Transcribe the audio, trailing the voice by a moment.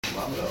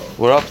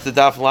We're up to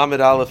Daf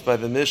Lamed Aleph by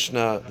the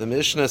Mishnah. The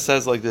Mishnah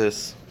says like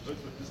this.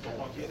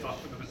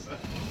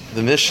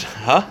 The Mishnah,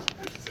 huh?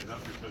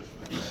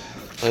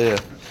 Oh yeah.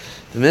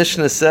 The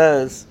Mishnah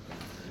says,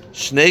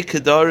 Shnei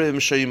kedarim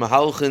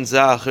sheyimahalchin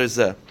zeh acher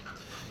zeh.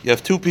 You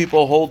have two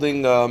people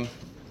holding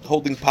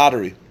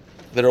pottery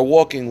that are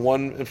walking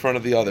one in front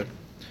of the other.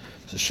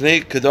 So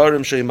Shnei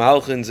kedarim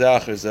sheyimahalchin zeh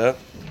acher zeh.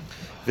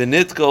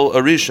 V'nitkel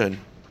arishon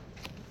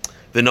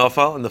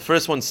v'nofal, and the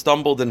first one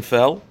stumbled and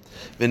fell.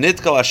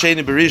 V'nitkel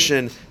asheni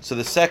berishon, so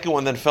the second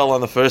one then fell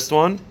on the first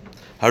one.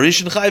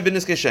 Harishin chai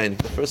v'niskei sheni.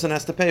 The person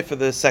has to pay for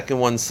the second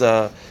one's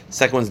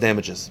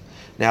damages.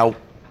 Now,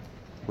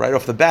 right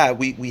off the bat,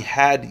 we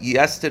had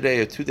yesterday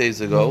or 2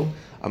 days ago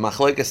a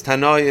machlekes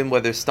tanoim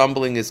whether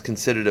stumbling is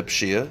considered a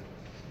pshia.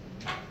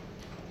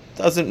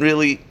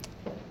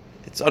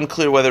 It's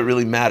unclear whether it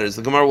really matters.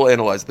 The Gemara will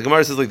analyze it. The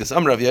Gemara says like this: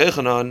 Rav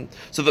Yochanan.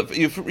 So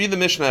you read the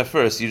Mishnah at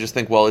first, you just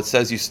think, well, it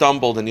says you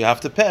stumbled and you have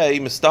to pay.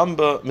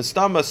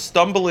 Mistama,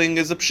 stumbling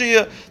is a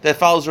pshia that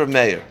follows Rav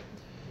Meir.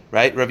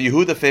 Right? Rav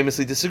Yehuda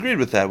famously disagreed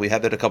with that. We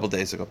had that a couple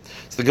days ago.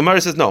 So the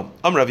Gemara says, no.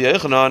 Rav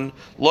Yochanan,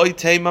 loy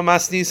teima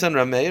masnisan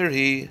Rav Meir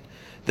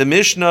The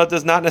Mishnah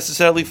does not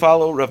necessarily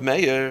follow Rav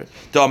Meir.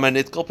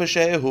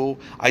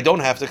 I don't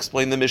have to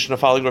explain the Mishnah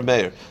following Rav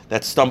Meir.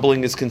 That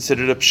stumbling is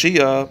considered a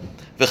pshia.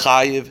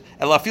 V'chayiv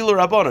elafilu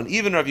rabbanon.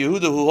 Even Rav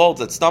Yehuda, who holds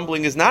that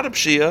stumbling is not a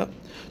pshia,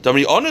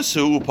 damri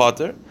onesu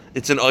upater.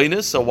 It's an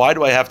oinus, so why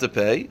do I have to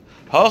pay?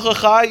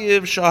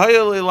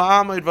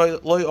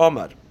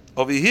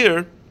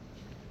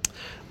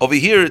 Over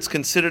here, it's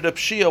considered a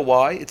pshia.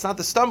 Why? It's not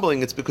the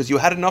stumbling. It's because you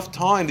had enough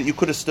time that you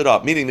could have stood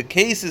up. Meaning, the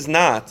case is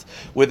not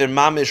where they're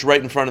mamish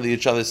right in front of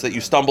each other, so that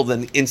you stumbled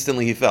and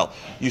instantly he fell.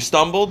 You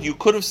stumbled, you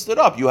could have stood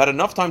up. You had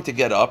enough time to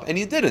get up, and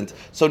you didn't.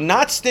 So,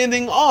 not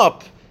standing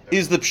up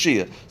is the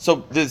pshia.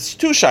 So, there's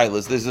two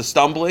shilas. There's the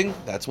stumbling.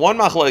 That's one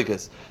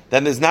machlokes.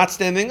 Then there's not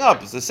standing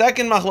up. It's the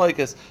second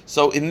machlokes.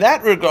 So, in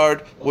that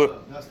regard,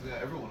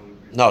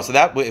 so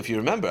that, if you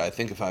remember, I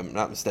think if I'm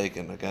not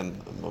mistaken,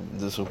 again,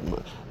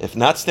 if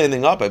not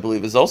standing up, I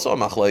believe is also a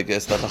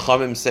machlokes that the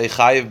Chachamim say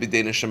chayiv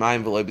b'dei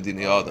neshamayim v'lo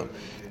b'dei adam.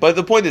 But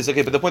the point is,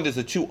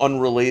 the two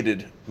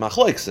unrelated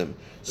machlokes.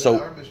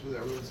 So,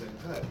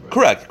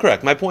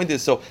 correct. My point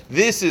is, so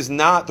this is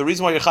not the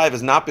reason why you're chayiv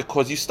is not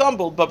because you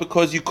stumbled, but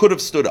because you could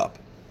have stood up.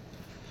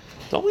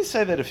 Don't we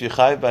say that if you're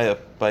chayiv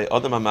by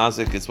adam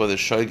hamazik, it's whether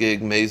shogeg,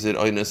 mezid,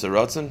 oinus, or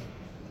ratzon?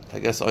 I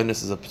guess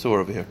oinus is a p'tur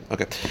over here.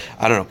 Okay,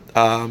 I don't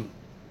know.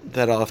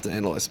 That I'll have to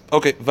analyze.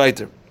 Okay,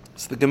 weiter.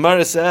 So the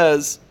Gemara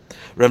says,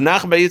 Rav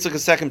Nachman bar Yitzchak a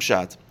second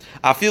shot.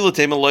 Afilu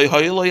tema loy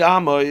hoyeloi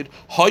amoid,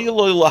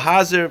 hoyeloi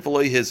lahazer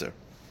v'loy hizer.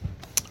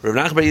 Rav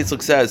Nachman bar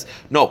Yitzchak says,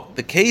 no,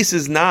 the case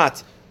is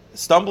not,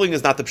 stumbling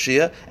is not the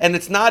pshia, and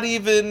it's not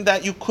even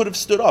that you could have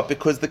stood up,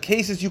 because the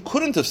case is you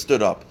couldn't have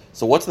stood up.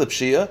 So what's the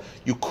pshia?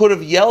 You could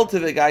have yelled to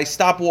the guy,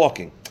 stop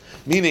walking.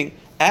 Meaning,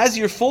 as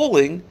you're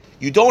falling,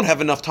 you don't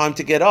have enough time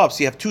to get up,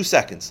 so you have 2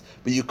 seconds.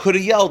 But you could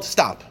have yelled,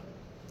 stop.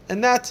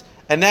 And that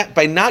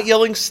by not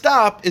yelling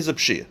stop is a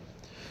pshia.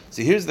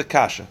 See, here's the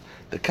kasha.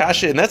 The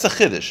kasha, and that's a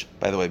chiddush,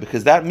 by the way,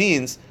 because that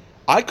means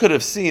I could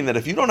have seen that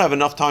if you don't have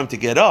enough time to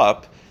get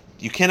up,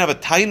 you can't have a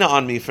taina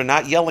on me for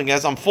not yelling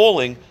as I'm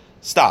falling,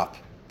 stop.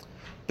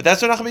 But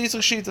that's Rav Nachman bar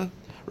Yitzchak shita.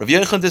 Rav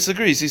Yochanan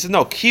disagrees. He says,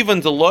 no, kivan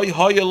deloy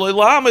hoya loy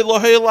la'amay lo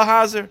hoya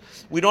lahazer.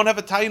 We don't have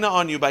a taina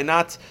on you by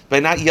not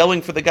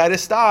yelling for the guy to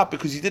stop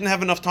because you didn't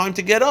have enough time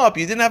to get up.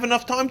 You didn't have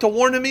enough time to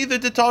warn him either,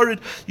 deterred.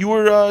 You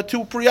were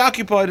too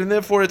preoccupied, and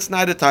therefore it's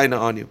not a taina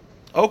on you.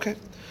 Okay,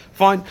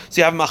 fine.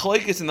 So you have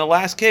machlokes in the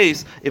last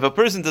case. If a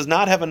person does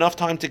not have enough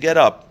time to get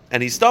up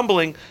and he's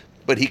stumbling,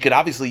 but he could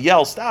obviously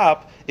yell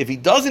stop. If he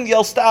doesn't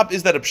yell stop,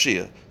 is that a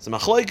pshia? So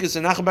machlokes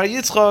in Nachman bar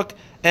Yitzchak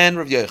and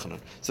Rav Yochanan.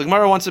 So the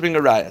Gemara wants to bring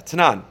a raya.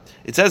 Tanan.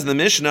 It says in the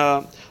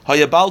Mishnah,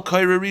 Hayabal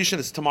Kaira Rishon,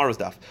 it's tomorrow's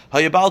daf.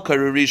 Hayabal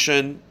Kaira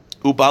Rishon,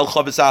 Ubal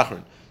Chavis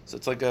Achron. So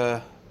it's like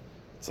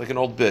an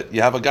old bit.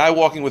 You have a guy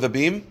walking with a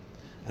beam,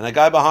 and a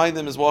guy behind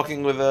him is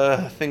walking with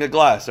a thing of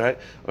glass, right?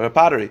 Or a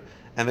pottery.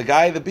 And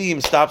the beam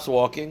stops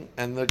walking,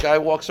 and the guy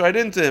walks right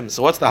into him.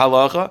 So what's the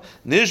halacha?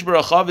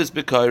 Nishbar Chavis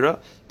B'Kaira,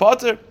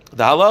 Potter.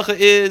 The halacha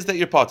is that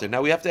you're potter.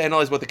 Now we have to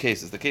analyze what the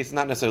case is. The case is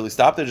not necessarily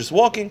stopped, they're just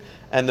walking,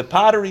 and the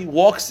pottery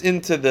walks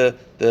into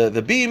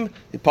the beam,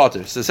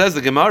 potter. So it says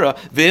the Gemara,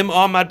 Vim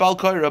Ahmad Bal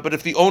Kaira, but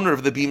if the owner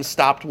of the beam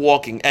stopped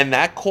walking, and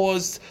that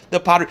caused the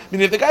pottery, I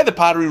mean, if the guy the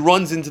pottery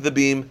runs into the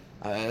beam,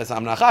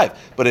 I'm not chayiv.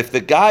 But if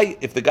the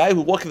guy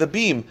who walked the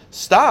beam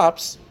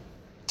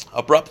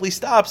abruptly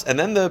stops, and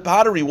then the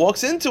pottery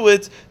walks into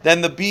it,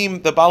 then the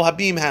Baal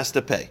HaBeam has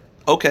to pay.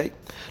 Okay.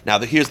 Now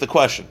here's the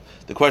question.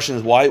 The question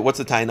is why? What's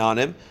the taina on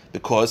him?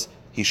 Because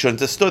he shouldn't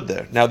have stood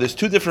there. Now there's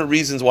two different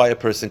reasons why a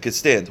person could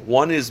stand.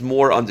 One is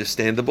more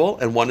understandable,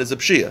 and one is a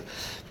pshia.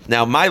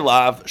 Now my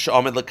lav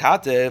she'amid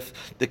lekatef.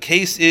 The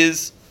case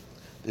is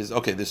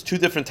there's two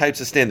different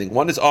types of standing.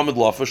 One is amid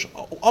lafish.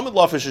 Amid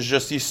lafish is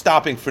just you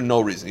stopping for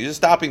no reason. You're just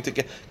stopping to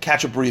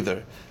catch a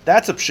breather.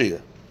 That's a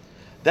pshia.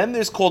 Then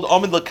there's called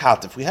Amid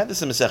Lakatif. We had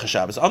this in Masechah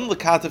Shabbos. Amid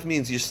Lakatif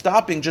means you're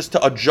stopping just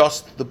to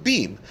adjust the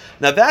beam.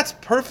 Now that's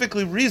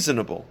perfectly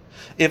reasonable.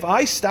 If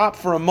I stop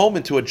for a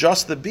moment to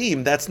adjust the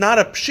beam, that's not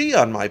a pshia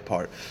on my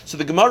part. So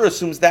the Gemara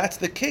assumes that's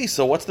the case.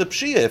 So what's the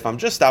pshia? If I'm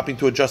just stopping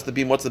to adjust the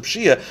beam, what's the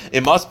pshia?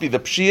 It must be the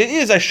pshia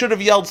is I should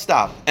have yelled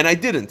stop, and I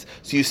didn't.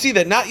 So you see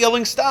that not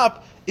yelling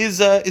stop is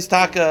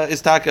taka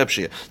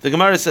pshia. The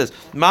Gemara says,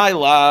 my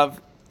love,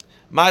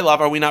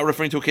 are we not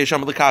referring to a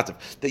Kesham Lakativ?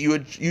 That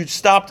you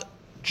stopped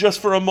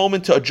just for a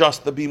moment to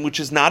adjust the beam, which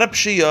is not a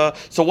pshia.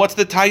 So what's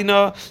the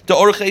taina? The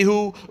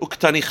orchehu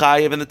uktani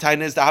chayev, and the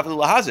taina is the havil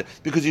lahazir,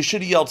 because you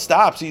should have yelled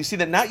stop. So you see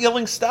that not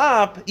yelling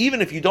stop,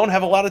 even if you don't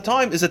have a lot of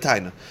time, is a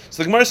taina.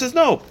 So the Gemara says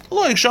no.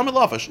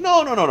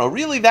 No.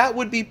 Really, that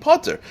would be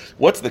potter.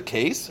 What's the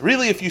case?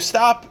 Really, if you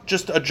stop,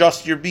 just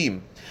adjust your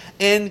beam,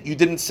 and you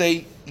didn't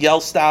say yell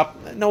stop,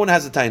 no one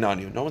has a taina on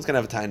you. No one's going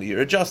to have a taina.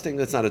 You're adjusting,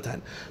 that's not a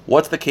taina.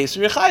 What's the case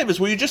for your chayev is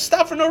where you just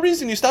stop for no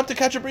reason. You stop to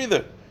catch a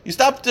breather. You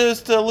stop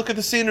just to look at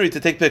the scenery, to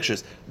take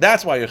pictures.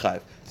 That's why you're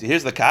chayev. See,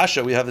 here's the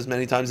kasha. We have this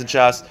many times in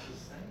Shas.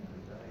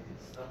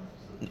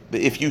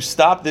 If you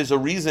stop, there's a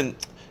reason.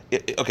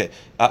 Okay,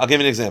 I'll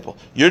give you an example.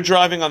 You're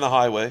driving on the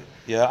highway.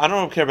 Yeah, I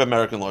don't care about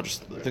American law.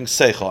 Just think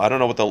seichel. I don't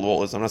know what the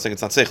law is. I'm not saying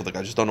it's not seichel.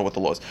 I just don't know what the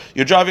law is.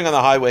 You're driving on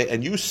the highway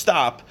and you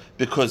stop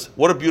because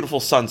what a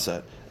beautiful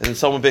sunset, and then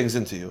someone bangs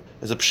into you.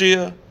 Is a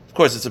pshia? Of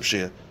course, it's a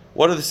pshia.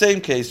 What in the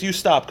same case? You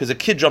stop because a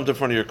kid jumped in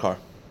front of your car.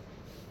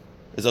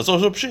 Is that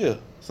also a pshia?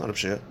 It's not a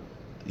pshia.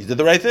 You did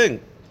the right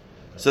thing.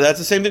 So that's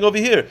the same thing over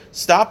here.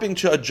 Stopping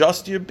to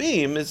adjust your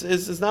beam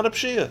is not a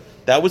pshia.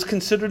 That was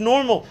considered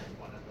normal.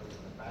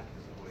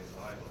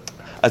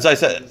 As I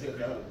said,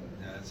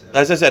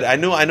 I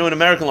knew an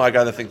American law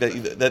guy that think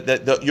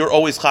that you're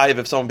always chayiv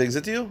if someone bangs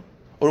into you.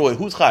 Or wait,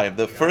 who's chayiv?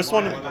 The first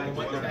one.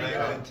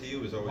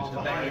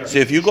 So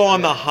if you go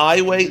on the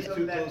highway,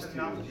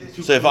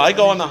 so if I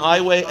go on the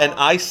highway and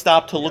I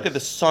stop to look at the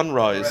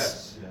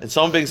sunrise, and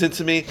someone bangs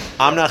into me,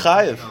 I'm not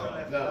chayiv.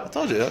 I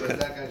told you. Okay.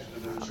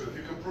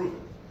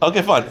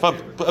 Okay, fine.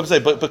 I'm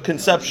saying, but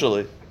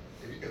conceptually.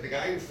 If the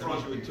guy in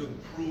front of you to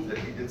prove that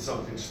he did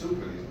something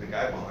stupid, the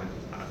guy behind him.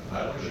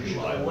 Oh,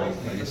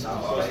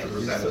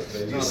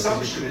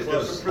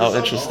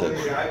 interesting.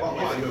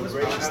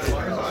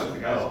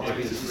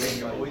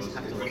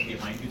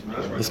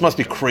 This must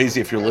be crazy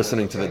if you're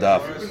listening to the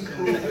daf.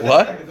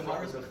 What?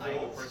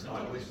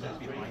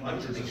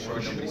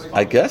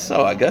 I guess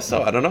so. I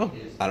don't know.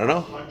 I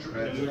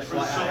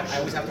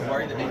always have to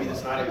worry that maybe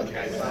this guy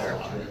is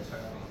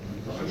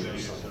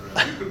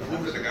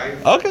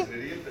Okay.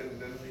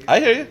 I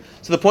hear you.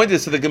 So the point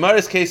is, so the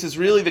Gemara's case is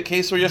really the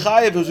case where you're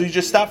chayiv, where you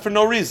just stop for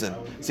no reason.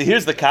 See,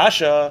 here's the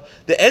kasha.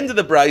 The end of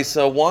the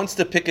brisa wants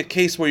to pick a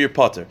case where you're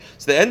potter.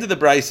 So the end of the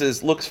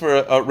brisa looks for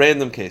a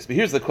random case. But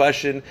here's the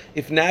question: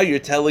 if now you're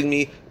telling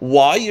me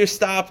why you're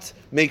stopped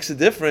makes a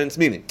difference,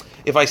 meaning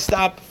if I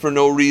stop for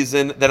no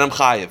reason, then I'm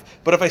chayiv.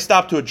 But if I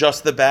stop to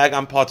adjust the bag,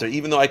 I'm potter,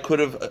 even though I could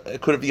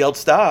have yelled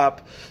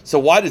stop. So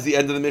why does the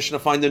end of the Mishnah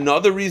find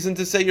another reason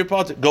to say you're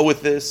potter? Go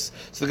with this.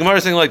 So the Gemara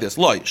is saying like this: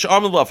 Loi,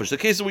 sh'am lafish. The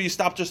case where you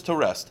stop just to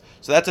rest.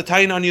 So that's a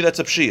tayin on you. That's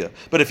a pshia.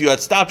 But if you had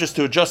stopped just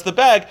to adjust the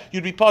bag,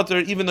 you'd be potter,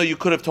 even though you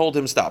could have told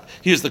him stop.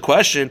 Here's the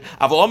question: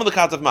 what would the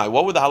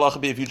halacha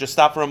be if you just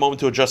stop for a moment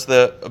to adjust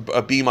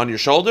a beam on your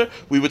shoulder?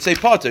 We would say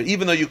potter,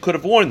 even though you could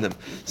have warned them.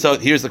 So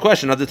here's the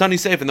question: Now the Tani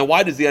safe, and then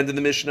why does the end of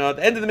the Mishnah?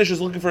 The end of the Mishnah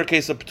is looking for a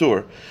case of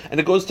p'tur, and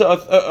it goes to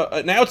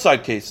an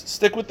outside case.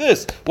 Stick with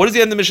this. What does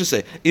the end of the Mishnah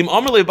say? Im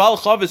amr le'bal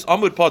chavis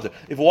amud potter.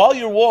 If while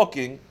you're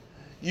walking,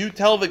 you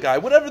tell the guy,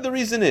 whatever the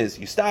reason is,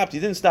 you stopped,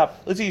 you didn't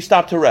stop, let's say you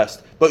stopped to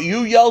rest, but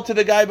you yelled to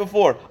the guy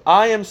before,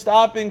 I am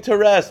stopping to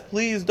rest,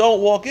 please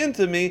don't walk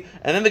into me,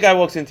 and then the guy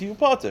walks into you,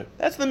 potter.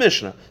 That's the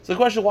Mishnah. So the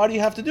question, why do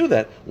you have to do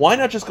that? Why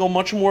not just go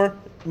much more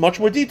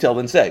detailed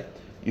and say,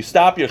 you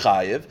stop, you're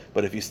chayiv,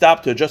 but if you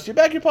stop to adjust your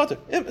back, you're potter.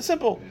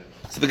 Simple.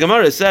 So the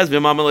Gemara says,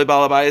 just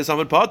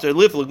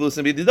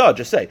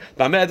say,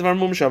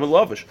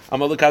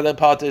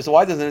 so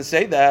why doesn't it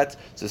say that?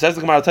 So it says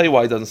the Gemara, I'll tell you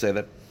why it doesn't say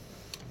that.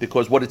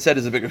 Because what it said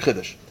is a bigger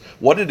chiddush.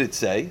 What did it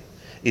say?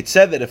 It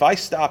said that if I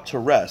stop to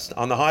rest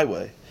on the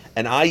highway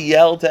and I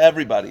yell to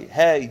everybody,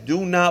 hey,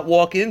 do not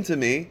walk into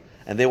me,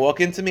 and they walk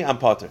into me, I'm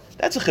potter.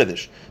 That's a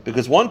chiddush.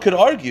 Because one could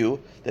argue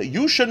that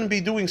you shouldn't be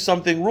doing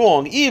something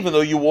wrong, even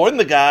though you warned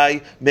the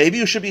guy, maybe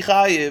you should be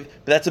chayiv,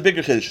 but that's a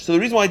bigger chiddush. So the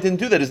reason why I didn't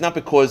do that is not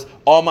because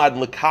Ahmad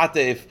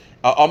Lakatev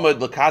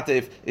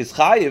is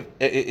chayiv.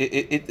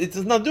 It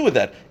does not do with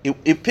that.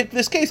 It picked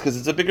this case because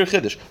it's a bigger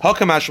chiddush.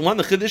 Hakamash,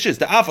 the chiddush is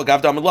the afa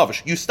gav damad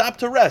lavish. You stop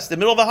to rest in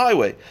the middle of the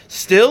highway.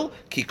 Still,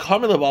 ki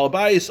kamel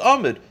balabayis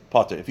amid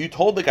potter. If you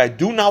told the guy,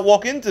 do not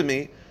walk into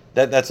me,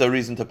 that's a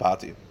reason to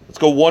pati. Let's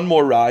go one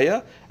more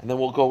raya, and then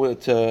we'll go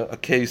to a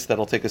case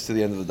that'll take us to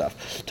the end of the daf.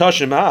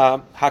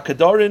 Tashima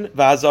hakadorin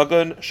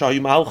va'azagon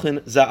shayu malchin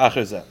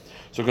za'acher zeh.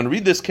 So we're going to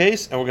read this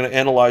case, and we're going to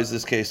analyze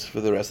this case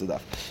for the rest of the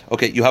daf.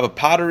 Okay, you have a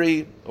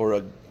pottery or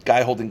a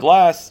guy holding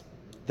glass.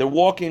 They're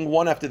walking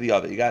one after the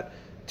other. You got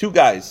two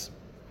guys,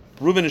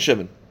 Reuven and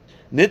Shimon.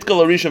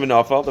 Nitkal Arisha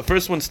v'nafal. The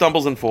first one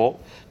stumbles and falls.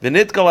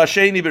 V'nitkal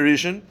Hasheni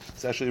b'Rishon.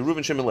 It's actually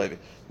Reuven, Shimon, Levi.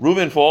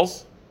 Reuven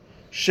falls.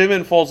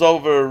 Shimon falls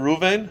over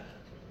Reuven,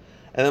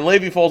 and then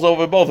Levi falls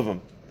over both of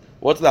them.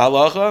 What's the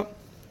halacha?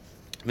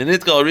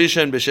 V'nitkal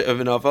Arisha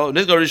v'nafal.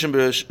 Nitkal Arisha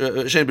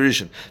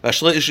b'Rishon.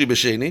 V'ashlishi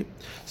b'Sheni.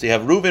 So you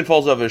have Reuven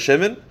falls over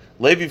Shimon.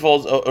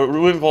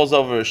 Reuven falls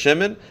over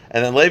Shimon,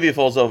 and then Levi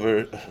falls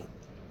over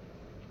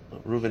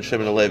Reuven,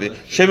 Shimon, and Levi.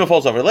 Shimon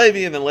falls over Levi,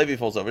 and then Levi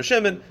falls over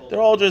Shimon. They're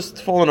all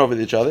just falling over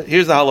each other.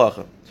 Here's the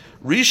halacha.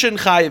 Rishon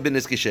chayiv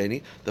b'niskei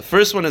sheni. The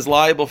first one is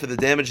liable for the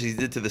damage he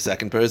did to the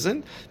second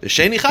person. The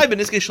sheni chayiv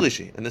b'niskei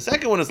shlishi, and the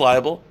second one is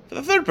liable for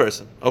the third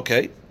person.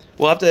 Okay,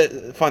 we'll have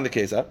to find the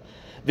case out.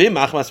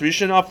 V'machmas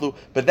rishon aflu,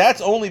 but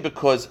that's only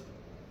because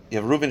you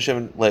have Reuven,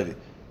 Shimon, Levi.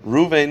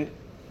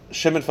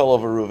 Shimon fell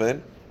over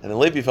Reuven, and then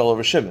Levi fell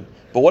over Shimon.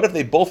 But what if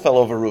they both fell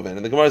over Reuven?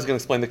 And the Gemara is going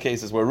to explain the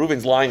cases where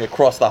Reuven's lying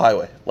across the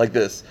highway, like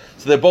this.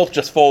 So they're both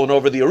just falling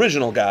over the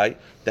original guy,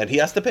 then he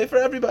has to pay for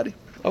everybody.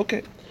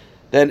 Okay.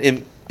 Then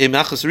Then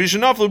says the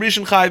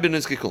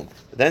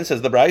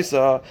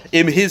Braisa,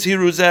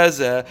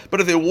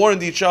 but if they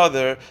warned each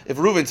other, if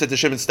Reuven said to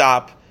Shimon,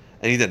 stop,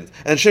 and he didn't,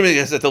 and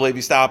Shimon said to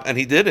Levi, stop, and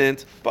he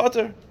didn't,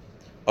 potter.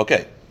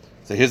 Okay,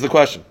 so here's the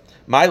question.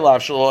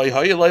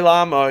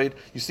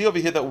 You see over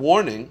here that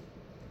warning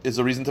is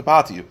a reason to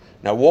pot you.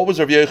 Now, what was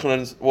Rabbi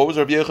Yochanan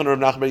or Rav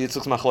Nachman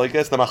Yitzchak's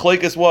machlokes? The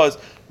machlokes was,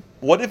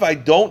 what if I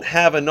don't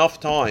have enough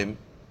time?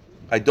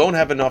 Is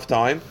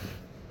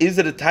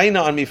it a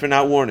taina on me for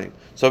not warning?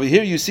 So over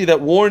here you see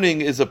that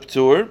warning is a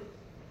ptur.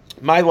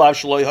 And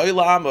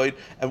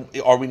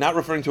are we not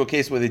referring to a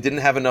case where they didn't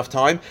have enough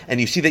time? And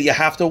you see that you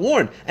have to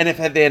warn. And if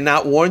they had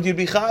not warned, you'd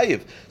be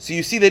chayiv. So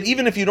you see that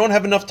even if you don't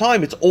have enough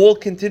time, it's all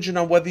contingent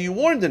on whether you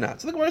warned or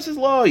not. So the Gemara says,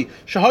 no,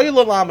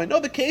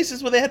 the case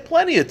is where they had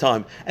plenty of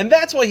time. And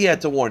that's why he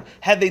had to warn.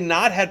 Had they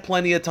not had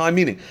plenty of time,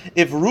 meaning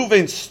if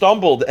Reuven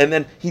stumbled and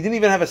then he didn't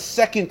even have a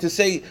second to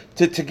say,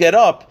 to get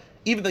up,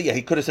 even though,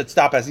 he could have said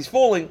stop as he's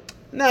falling,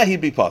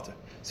 he'd be potter.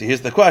 So here's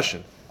the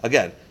question.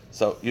 Again,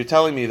 so you're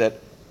telling me that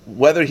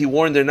whether he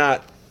warned or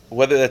not,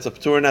 whether that's a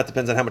ptur or not,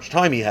 depends on how much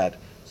time he had.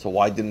 So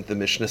why didn't the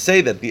Mishnah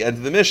say that at the end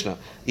of the Mishnah?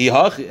 So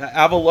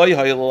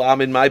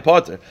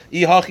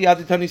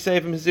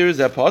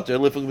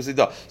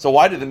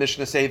why did the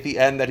Mishnah say at the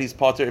end that he's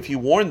potter if you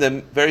warned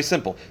them? Very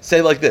simple.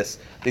 Say like this.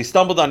 They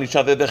stumbled on each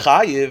other, they're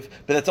chayiv,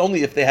 but that's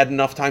only if they had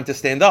enough time to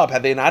stand up.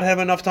 Had they not have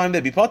enough time,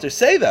 they'd be potter.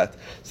 Say that.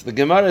 So the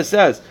Gemara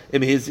says, why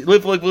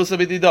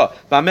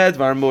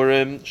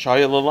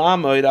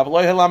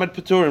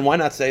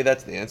not say that?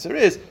 The answer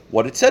is,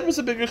 what it said was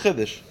a bigger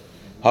chiddush.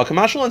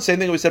 Hakamashal, and same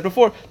thing we said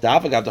before. The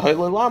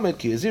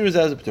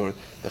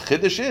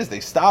chiddush is they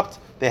stopped.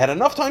 They had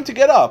enough time to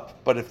get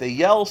up, but if they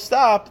yell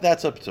stop,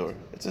 that's a ptur.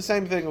 It's the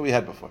same thing we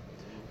had before.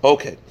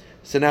 Okay,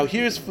 so now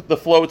here's the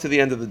flow to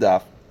the end of the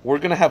daf. We're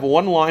going to have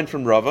one line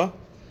from Rava,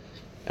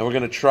 and we're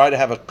going to try to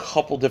have a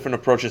couple different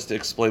approaches to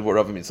explain what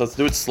Rava means. So let's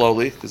do it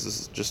slowly, because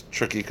this is just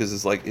tricky,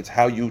 because it's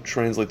how you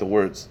translate the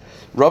words.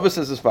 Rava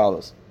says as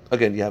follows.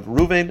 Again, you have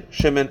Reuven,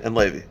 Shimon, and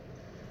Levi.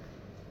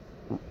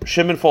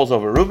 Shimon falls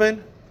over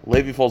Reuven.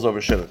 Levi falls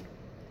over Shimon.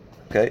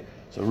 Okay,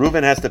 so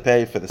Reuven has to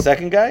pay for the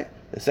second guy.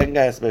 The second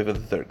guy has to pay for the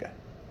third guy.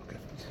 Okay,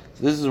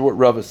 so this is what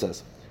Rava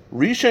says.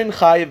 Rishon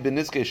chayiv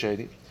b'niskei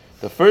sheni.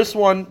 The first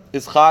one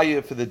is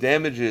chayiv for the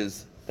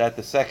damages that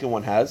the second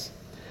one has.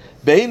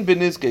 Bein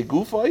b'niskei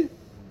gufay,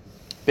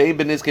 bein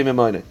b'niskei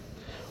memoneh.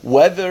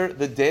 Whether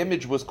the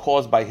damage was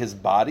caused by his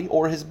body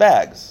or his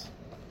bags.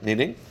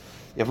 Meaning,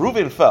 if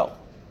Reuven fell,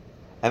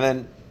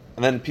 and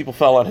then people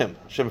fell on him,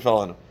 Shimon fell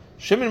on him.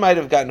 Shimon might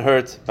have gotten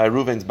hurt by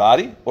Reuven's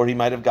body, or he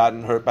might have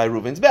gotten hurt by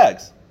Reuven's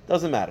bags.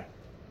 Doesn't matter.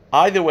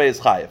 Either way is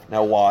chayiv.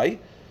 Now why?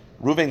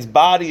 Reuven's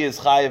body is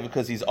chayiv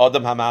because he's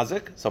Adam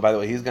Hamazik. So by the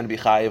way, he's going to be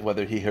chayiv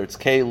whether he hurts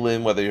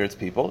Kalim, whether he hurts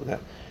people.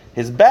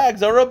 His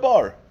bags are a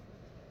bar.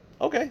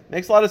 Okay,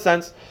 makes a lot of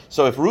sense.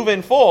 So if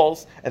Reuven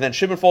falls, and then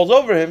Shimon falls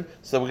over him,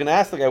 so we're going to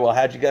ask the guy, well,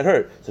 how'd you get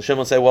hurt? So Shimon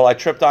will say, well, I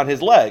tripped on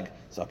his leg.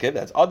 So okay,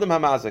 that's Adam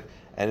Hamazik.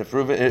 And if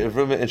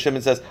Reuven and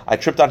Shimon says, I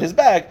tripped on his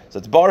bag, so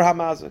it's bar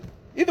Hamazik.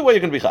 Either way, you're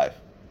going to be chayiv.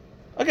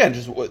 Again,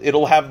 just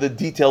it'll have the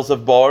details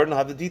of bar and it'll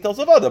have the details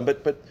of Adam,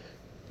 but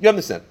you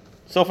understand.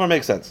 So far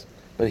makes sense.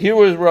 But here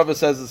where Rava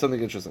says is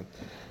something interesting.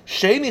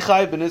 Sheni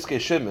chayiv b'niskei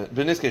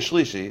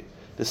shlishi.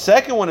 The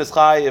second one is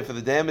chayiv for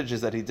the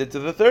damages that he did to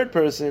the third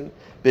person.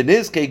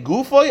 B'niskei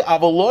gufoy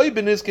avaloi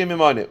b'niskei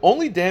mimane.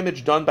 Only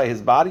damage done by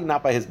his body,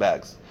 not by his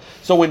bags.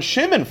 So when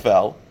Shimon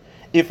fell,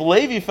 if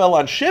Levi fell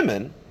on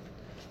Shimon,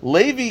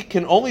 Levi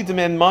can only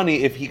demand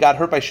money if he got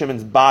hurt by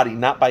Shimon's body,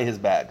 not by his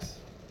bags.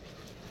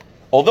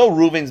 Although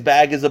Reuven's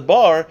bag is a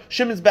bar,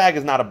 Shimon's bag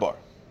is not a bar.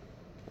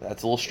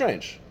 That's a little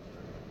strange.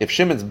 If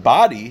Shimon's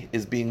body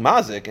is being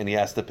mazik and he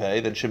has to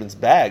pay, then Shimon's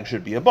bag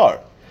should be a bar.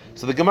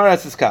 So the Gemara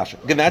has this kasha.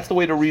 Again, that's the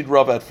way to read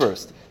Rav at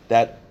first.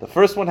 That the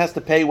first one has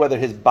to pay whether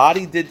his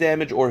body did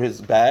damage or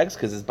his bags,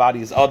 because his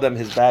body is Adam,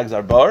 his bags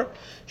are bar.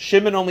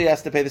 Shimon only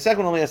has to pay. The second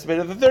one only has to pay.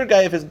 The third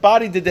guy, if his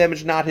body did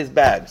damage, not his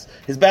bags.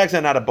 His bags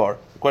are not a bar.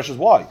 The question is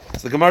why.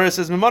 So the Gemara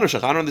says, I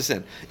don't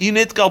understand.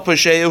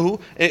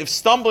 If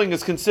stumbling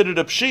is considered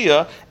a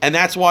pshia, and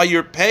that's why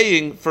you're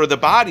paying for the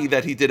body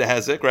that he did a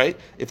hezek, right?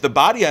 If the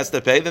body has to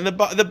pay, then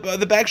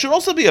the bag should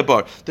also be a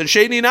bar. Then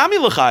sheini nami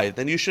l'chai.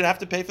 Then you should have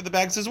to pay for the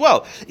bags as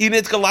well. And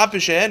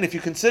if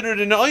you consider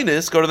it an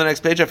oinus, go to the next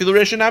page. I feel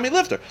the nami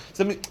lifter.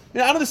 So I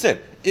don't understand.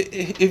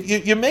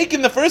 If you're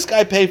making the first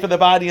guy pay for the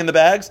body and the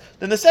bags,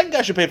 then the second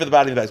guy should pay for the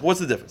body and the bags. What's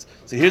the difference?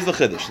 So here's the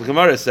chiddush. The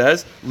Gemara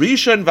says,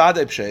 Rishon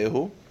vadei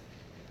psheyahu,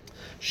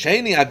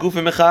 Sheni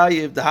agufe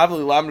mechayiv,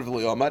 dehavli lamr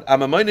v'lo yomad,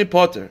 amamoyne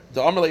potter,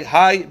 de'omer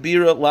hai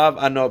bira lav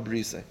ano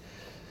brise.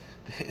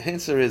 The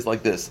answer is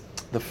like this.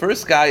 The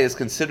first guy is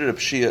considered a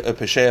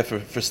pesheya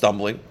for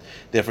stumbling.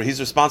 Therefore,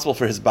 he's responsible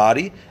for his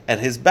body, and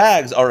his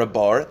bags are a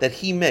bar that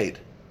he made.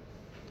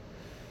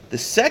 The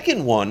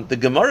second one, the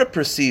Gemara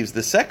perceives,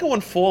 the second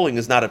one falling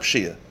is not a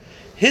pshia.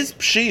 His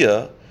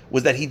pshia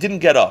was that he didn't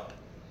get up.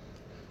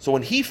 So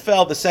when he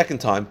fell the second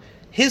time,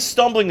 his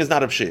stumbling is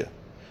not a pshia.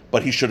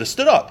 But he should have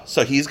stood up.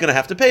 So he's going to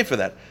have to pay for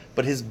that.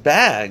 But his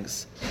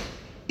bags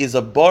is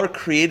a bar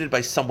created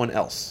by someone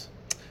else.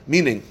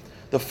 Meaning,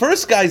 the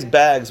first guy's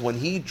bags, when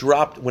he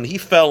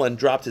fell and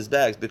dropped his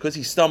bags, because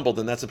he stumbled,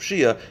 and that's a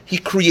pshia, he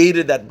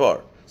created that bar.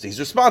 So he's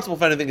responsible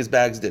for anything his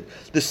bags did.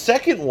 The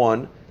second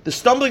one, the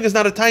stumbling is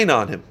not a taina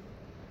on him,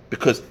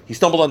 because he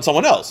stumbled on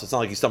someone else. It's not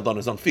like he stumbled on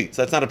his own feet.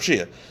 So that's not a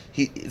pshia.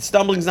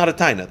 Stumbling is not a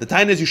taina. The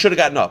taina is you should have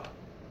gotten up.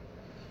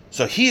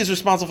 So he is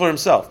responsible for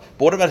himself.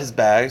 But what about his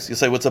bags? You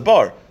say, what's a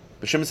bar?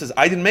 But Shimon says,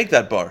 I didn't make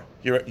that bar.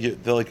 They're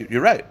like,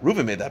 you're right.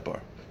 Reuven made that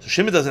bar. So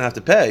Shimon doesn't have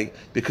to pay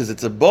because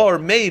it's a bar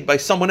made by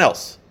someone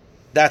else.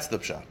 That's the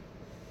pshat.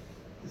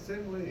 The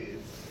same way,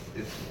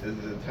 if the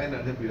taina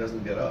on him, he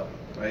doesn't get up,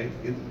 right?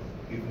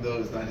 Even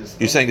though it's not his.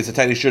 You're saying it's a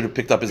taina he should have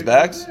picked up his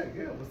bags?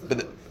 Yeah,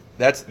 but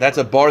that's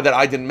a bar that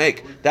I didn't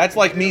make. That's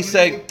like me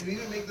saying. You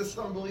didn't make the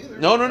stumble either.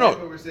 No.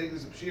 But we're saying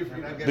there's a pshia for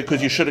you not getting Because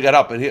up. you should have got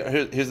up. But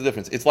here's the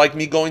difference. It's like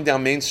me going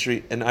down Main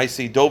Street and I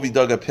see Dovey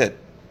dug a pit.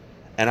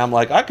 And I'm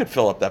like, I could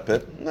fill up that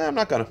pit. No, I'm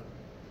not gonna.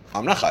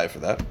 I'm not chayiv for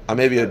that. I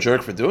may be a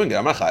jerk for doing it.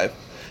 I'm not chayiv.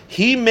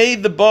 He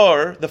made the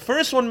bar. The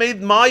first one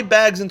made my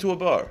bags into a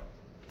bar.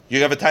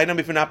 You have a taina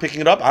if you're not picking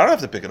it up. I don't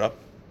have to pick it up.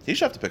 He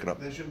should have to pick it up.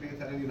 There shouldn't be a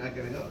taina you're not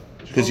getting up.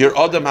 Because you're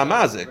Adam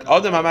Hamazik.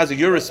 Adam Hamazik,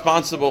 you're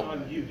responsible.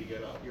 On you to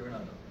get up. You're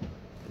not.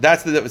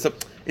 That's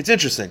it's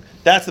interesting.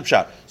 That's the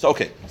pshat. So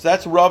okay, so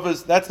that's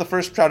Rava's. That's the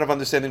first pshat of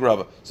understanding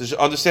Rava. So to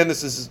understand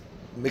this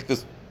make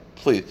this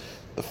please.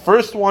 The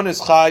first one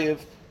is chayiv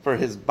for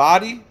his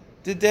body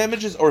did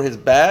damages or his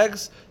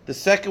bags. The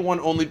second one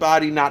only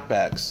body, not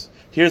bags.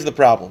 Here's the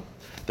problem.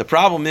 The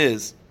problem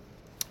is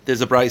there's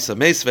a brisa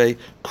meisvei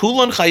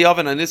kulon chayav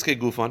and aniske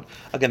gufan.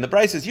 Again, the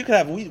brisa is you could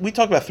have. We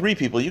talk about 3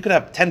 people. You could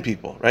have 10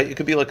 people, right? It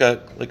could be like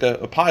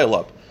a pile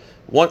up.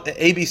 One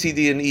A, B, C,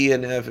 D, and E,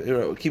 and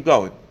F. Keep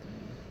going.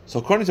 So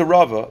according to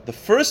Rava, the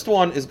first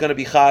one is going to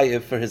be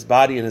chayiv for his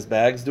body and his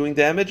bags doing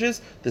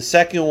damages. The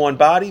second one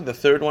body, the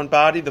third one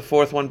body, the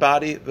fourth one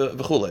body,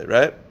 v'chule,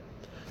 right?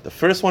 The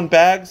first one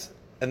bags,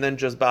 and then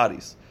just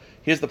bodies.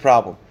 Here's the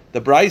problem. The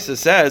brisa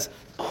says,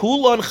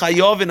 kulon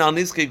chayovin al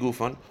nizke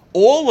gufan,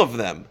 all of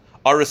them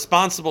are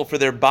responsible for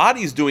their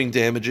bodies doing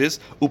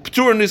damages,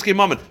 uptur nizke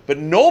mammon, but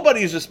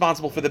nobody is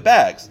responsible for the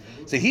bags.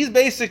 So he's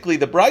basically,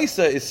 the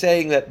brisa is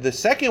saying that the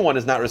second one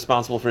is not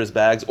responsible for his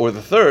bags, or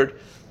the third,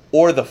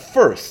 or the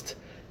first.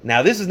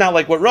 Now this is not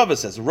like what Rava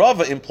says.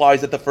 Rava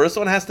implies that the first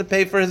one has to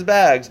pay for his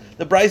bags.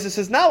 The brisa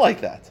says not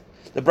like that.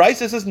 The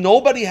brisa says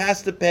nobody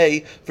has to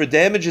pay for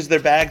damages their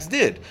bags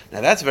did.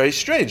 Now that's very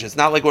strange. It's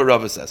not like what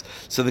Rava says.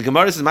 So the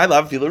Gemara says, "My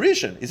love,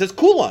 filarishan." He says,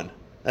 "Kulon."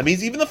 That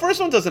means even the first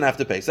one doesn't have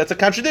to pay. So that's a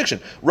contradiction.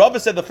 Rava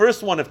said the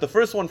first one, if the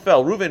first one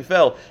fell, Reuven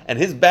fell, and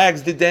his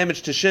bags did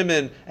damage to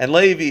Shimon and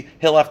Levi,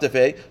 he'll have to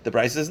pay. The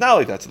brisa says not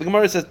like that. So the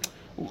Gemara says,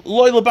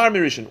 "Loy lebar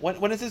mirishan."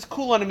 When it says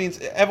kulon, it means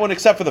everyone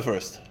except for the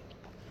first.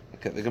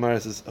 Okay, the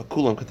Gemara says a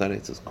kulam katani.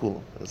 It says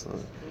kulam.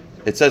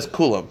 It says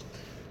kulam.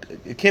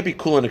 It can't be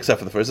kulan except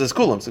for the first. It says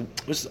kulam.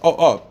 So,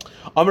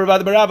 Amar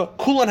Ravad Barava,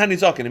 kulan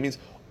hanizakin. It means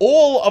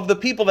all of the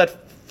people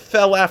that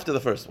fell after the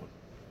first one.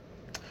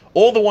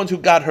 All the ones who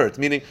got hurt.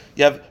 Meaning,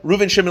 you have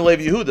Reuven, Shimon,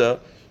 Levi, Yehuda.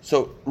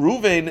 So,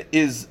 Reuven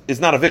is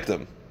not a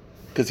victim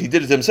because he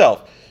did it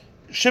himself.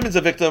 Shimon's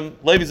a victim,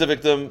 Levi's a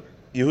victim,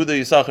 Yehuda,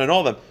 Yisachar, and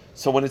all of them.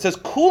 So, when it says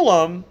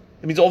kulam,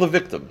 it means all the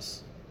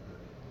victims.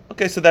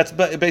 Okay, so that's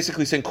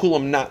basically saying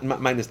kulam not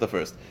minus the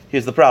first.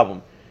 Here's the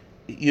problem.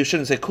 You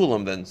shouldn't say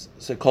kulam then,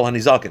 say kol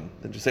hanizakin.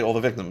 Then just say all the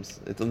victims.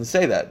 It doesn't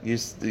say that.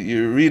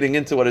 You're reading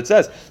into what it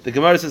says. The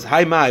Gemara says,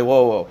 "Hi mai,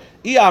 whoa.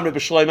 Iyamre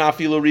b'shloim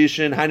afilu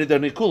rishin, hainidar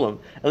nikulam.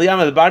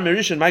 Eliyamre the bar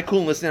merishin, my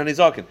kulam listening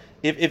hanizakin."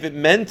 If it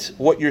meant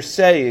what you're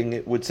saying,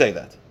 it would say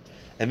that.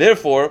 And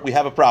therefore, we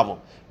have a problem.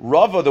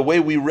 Rava, the way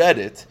we read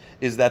it,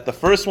 is that the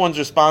first one's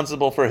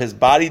responsible for his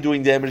body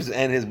doing damages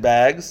and his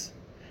bags,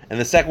 and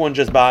the second one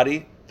just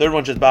body, third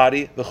one just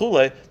body, the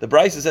chule. The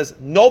brisa says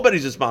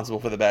nobody's responsible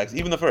for the bags,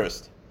 even the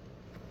first.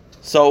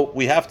 So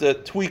we have to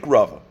tweak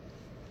Rava.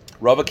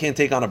 Rava can't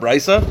take on a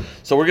brisa,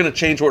 so we're going to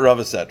change what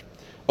Rava said.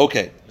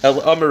 Okay.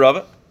 El Amar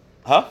Rava.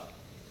 Huh?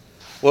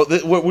 Well,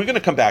 we're going to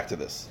come back to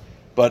this.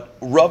 But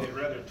Rav... They'd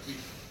rather tweak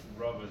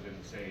Rava than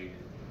say...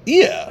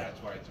 Yeah.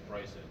 That's why it's a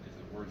price set, because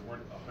the words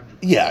weren't 100%.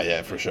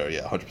 Yeah, for sure.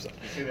 Yeah, 100%. We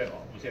say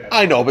that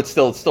I know, but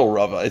still, it's still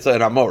Rava. It's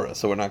an Amora,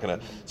 so we're not going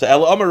to... So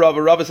El Amar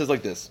Rava, Rava says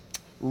like this.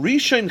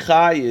 Rishon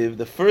Chayiv,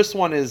 the first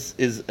one is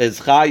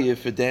Chayiv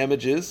for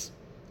damages.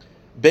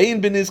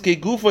 Bein beniske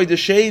gufoy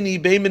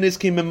desheni, bein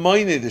beniske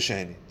memoine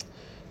desheni.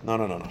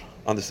 No.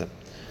 Understand.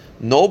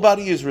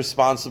 Nobody is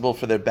responsible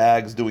for their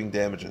bags doing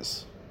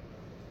damages.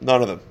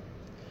 None of them.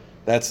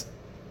 That's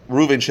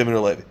Reuven, Shimon, or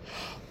Levi.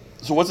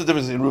 So what's the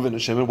difference in Reuven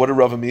and Shimon? What does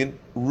Rava mean?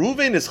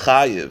 Reuven is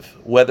chayiv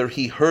whether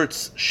he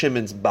hurts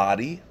Shimon's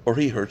body or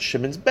he hurts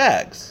Shimon's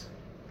bags.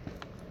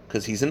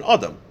 Because he's an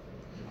Adam.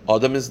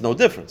 Adam is no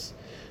difference.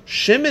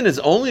 Shimon is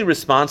only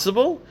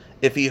responsible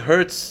if he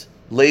hurts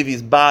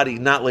Levi's body,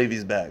 not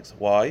Levi's bags.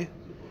 Why?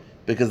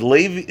 Because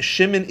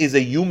Shimon is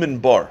a human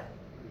bar.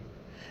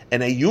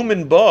 And a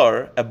human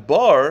bar, a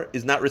bar,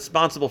 is not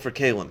responsible for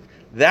Kalim.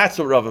 That's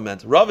what Rava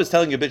meant. Rava is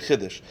telling you a big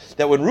chiddush.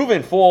 That when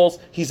Reuven falls,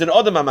 he's an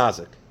Adam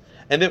HaMazik.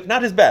 And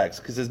not his bags,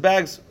 because his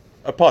bags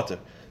are potter.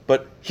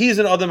 But he's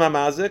an Adam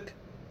HaMazik.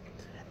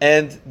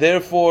 And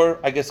therefore,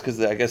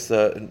 B'nitkal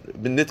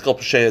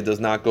P'sheya does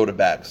not go to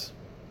bags.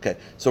 Okay,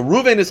 so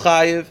Reuven is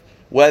chayiv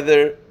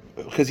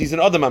because he's an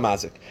Adam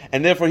HaMazik.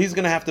 And therefore he's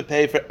going to have to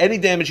pay for any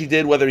damage he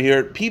did, whether he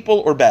hurt people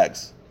or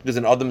bags. Because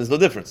an Adam is no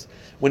difference.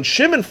 When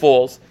Shimon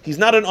falls, he's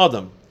not an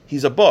Adam.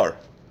 He's a bar.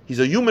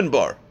 He's a human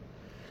bar.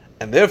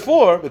 And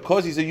therefore,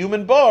 because he's a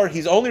human bar,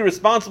 he's only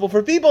responsible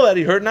for people that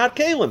he hurt, not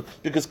Kalim.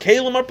 Because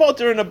Kalim are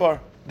potter in a bar.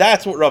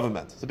 That's what Rava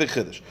meant. It's a big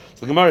chiddush.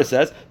 So the Gemara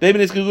says,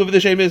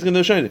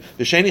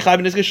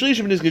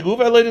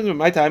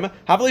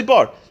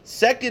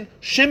 second,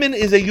 Shimon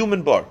is a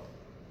human bar.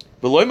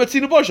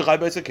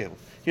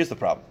 Here's the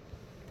problem.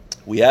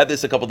 We had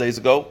this a couple days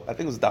ago. I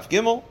think it was Daf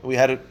Gimel. We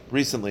had it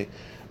recently.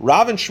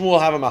 Rav and Shmuel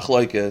have a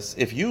machlokes.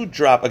 If you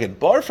drop, again,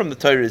 bar from the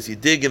Torah is you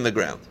dig in the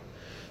ground.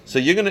 So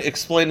you're going to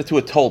explain it to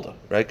a tolda,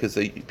 right? Because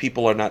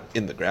people are not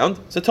in the ground.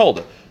 It's a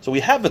tolda. So we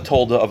have a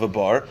tolda of a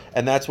bar,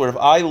 and that's where if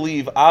I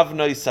leave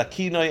avnoi,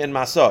 sakinoi, and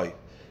masoi.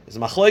 It's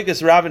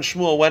machlokes Rav and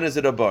Shmuel. When is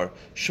it a bar?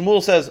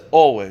 Shmuel says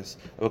always.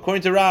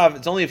 According to Rav,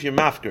 it's only if you're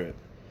mafker it.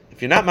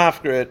 If you're not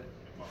mafker it,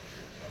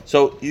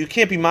 so you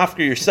can't be mafker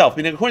yourself.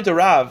 Meaning, according to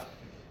Rav,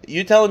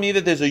 you're telling me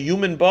that there's a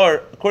human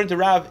bar. According to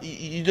Rav,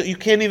 you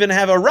can't even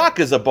have a rock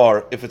as a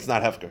bar if it's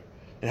not hefker.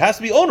 It has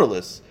to be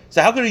ownerless.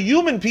 So how could a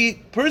human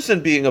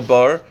person being a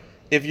bar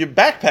if your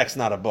backpack's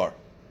not a bar?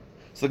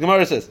 So the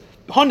Gemara says,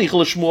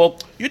 Shmuel,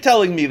 you're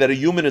telling me that a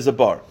human is a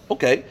bar.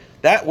 Okay,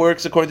 that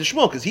works according to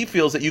Shmuel, because he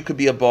feels that you could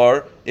be a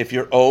bar if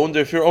you're owned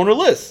or if you're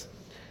ownerless.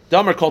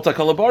 Damar kol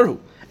takala barhu.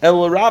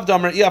 El Rav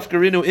damar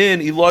iafkarinu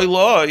in iloi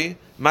loi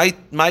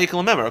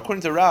ma'ikal memor.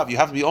 According to Rav, you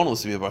have to be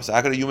ownerless to be a bar. So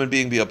how could a human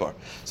being be a bar?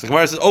 So the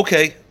Gemara says,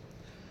 okay,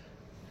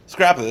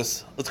 scrap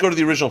this. Let's go to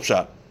the original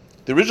pshat.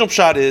 The original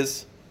pshat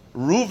is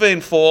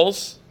Reuven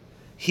falls,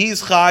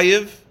 he's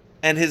chayiv,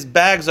 and his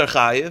bags are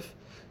chayiv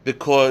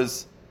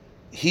because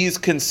he's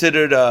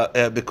considered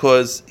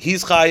because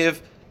he's chayiv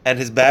and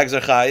his bags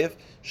are chayiv.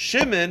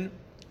 Shimon,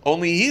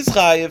 only he's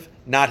chayiv,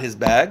 not his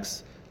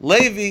bags.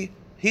 Levi,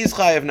 he's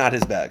chayiv, not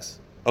his bags.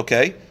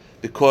 Okay,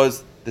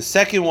 because the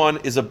second one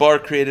is a bar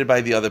created by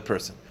the other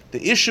person.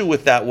 The issue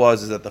with that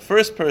is that the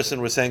first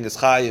person we're saying is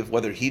chayiv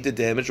whether he did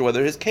damage or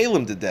whether his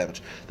kalim did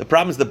damage. The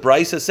problem is the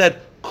Brisa said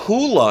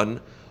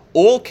kulan.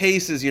 All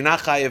cases, you're not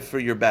chayiv for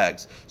your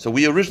bags. So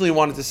we originally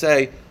wanted to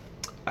say,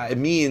 it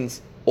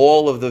means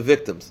all of the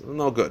victims.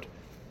 No good.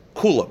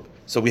 Kulam.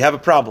 So we have a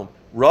problem.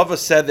 Rava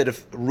said that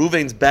if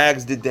Reuven's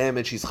bags did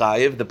damage, he's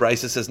chayiv. The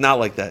Brisa says not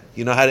like that.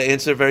 You know how to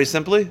answer very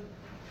simply?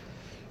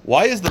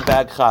 Why is the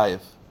bag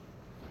chayiv?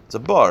 It's a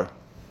bar.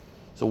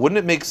 So wouldn't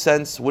it make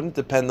sense, wouldn't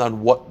it depend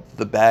on what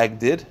the bag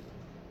did?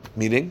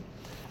 Meaning,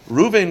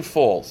 Reuven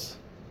falls.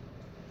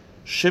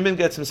 Shimon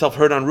gets himself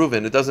hurt on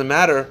Reuven. It doesn't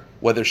matter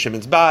whether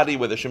Shimon's body,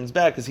 whether Shimon's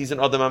bag, because he's an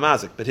Adam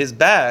HaMazik. But his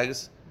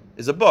bags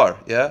is a bar,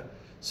 yeah?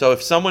 So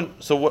if someone,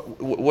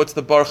 what's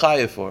the bar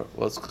chayiv for?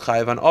 Well, it's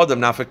chayiv on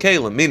Adam, not for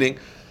Kalim. Meaning,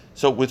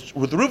 so with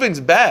Reuven's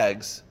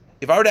bags,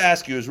 if I were to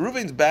ask you, is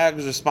Reuven's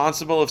bags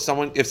responsible if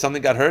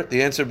something got hurt?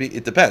 The answer would be,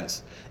 it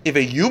depends. If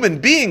a human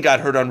being got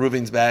hurt on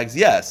Reuven's bags,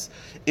 yes.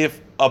 If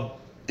a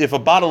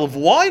bottle of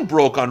wine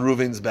broke on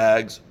Reuven's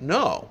bags,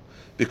 no.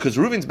 Because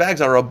Reuven's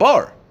bags are a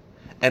bar.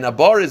 And a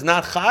bar is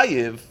not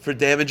chayiv for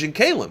damaging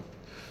kalim.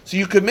 So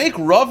you could make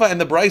Rava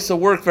and the Brisa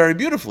work very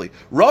beautifully.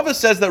 Rava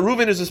says that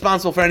Reuven is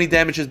responsible for any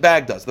damage his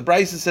bag does. The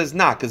Brisa says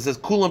not, because it says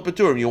kulam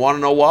paturim. You want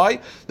to know why?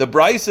 The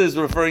Brisa is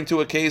referring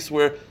to a case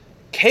where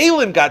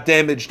kalim got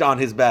damaged on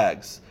his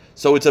bags.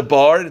 So it's a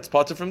bar and it's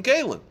patur from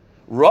kalim.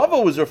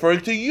 Rava was referring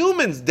to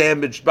humans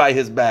damaged by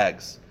his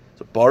bags.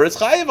 So bar is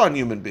chayiv on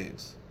human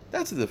beings.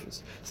 That's the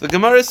difference. So the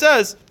Gemara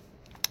says,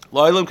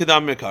 Lo'ilam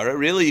kedam mikara.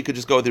 Really, you could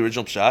just go with the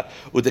original pshat.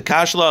 With the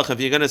kashlach, if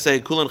you're going to say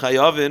kulan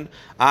chayavin,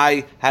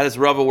 how does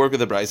Rava work with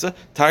the brisa?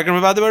 Targum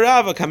about the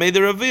Rava, kamei the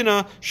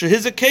Ravina,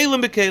 shehiz a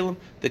kalim bekalim.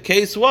 The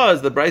case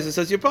was, the brisa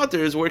says your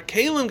potter is where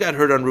kalim got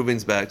hurt on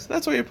Reuven's bags.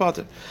 That's why you're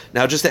potter.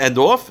 Now, just to end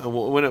off, and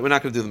we're not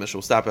going to do the Mishnah.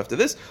 We'll stop after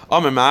this.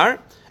 Amar.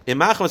 We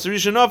said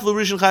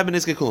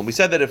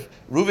that if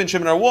Reuven,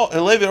 Shimon,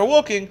 and Levi are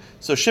walking,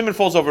 so Shimon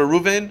falls over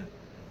Reuven,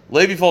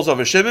 Levi falls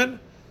over Shimon,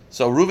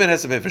 so Reuven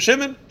has to pay for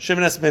Shimon,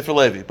 Shimon has to pay for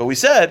Levi. But we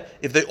said,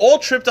 if they all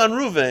tripped on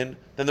Reuven,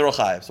 then they're all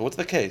chayiv. So what's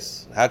the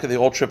case? How could they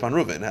all trip on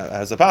Reuven? How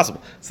is it possible?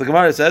 So the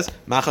Gemara says,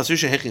 just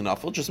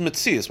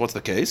mitzias. What's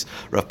the case?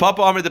 Rav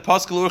Papa Amar de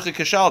Pascal Urche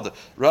Keshalda.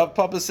 Rav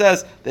Papa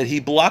says that he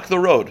blocked the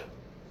road.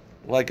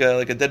 Like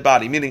a dead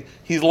body, meaning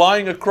he's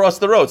lying across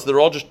the road, so they're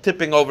all just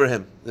tipping over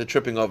him. They're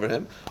tripping over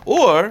him.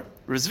 Or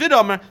Rizvid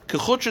Amar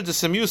Kechutra de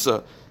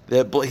Samusa,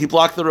 he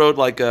blocked the road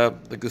like a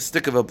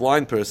stick of a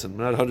blind person. I'm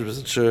not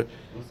 100% sure.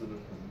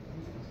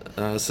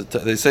 So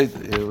they say,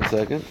 one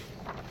second.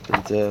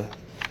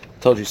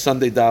 Told you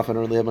Sunday daf. I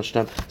don't really have much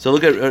time. So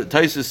look at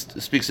Taisus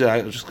speaks.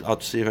 I'll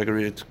just see if I can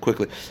read it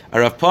quickly.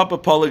 Rav Papa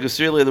Paula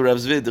Gesirle the Rav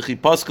Zvid the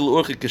Pascal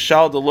Urche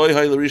Keshal the Loy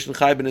Hay Larishn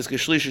Chai Ben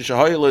Eskeshlish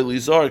Shahay Loy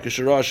Lizar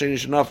Keshara Sheni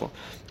Shnafel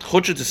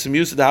Chutzah to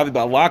Samusa the Havi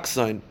Balak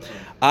sign.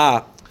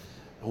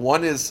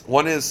 One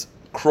is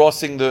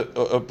crossing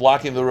the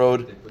blocking the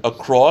road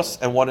across,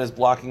 and one is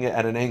blocking it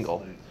at an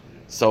angle.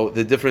 So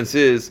the difference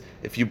is,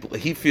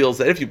 he feels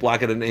that if you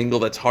block at an angle,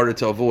 that's harder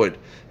to avoid.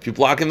 If you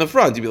block in the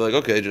front, you'd be like,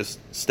 okay, just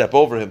step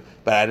over him.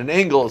 But at an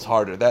angle, it's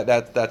harder.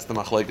 That's the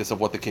machlekes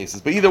of what the case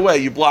is. But either way,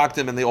 you blocked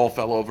him, and they all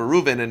fell over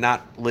Reuven, and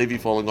not Levi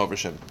falling over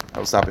Shimon. I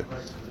will stop it.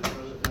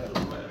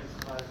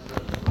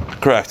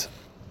 Correct.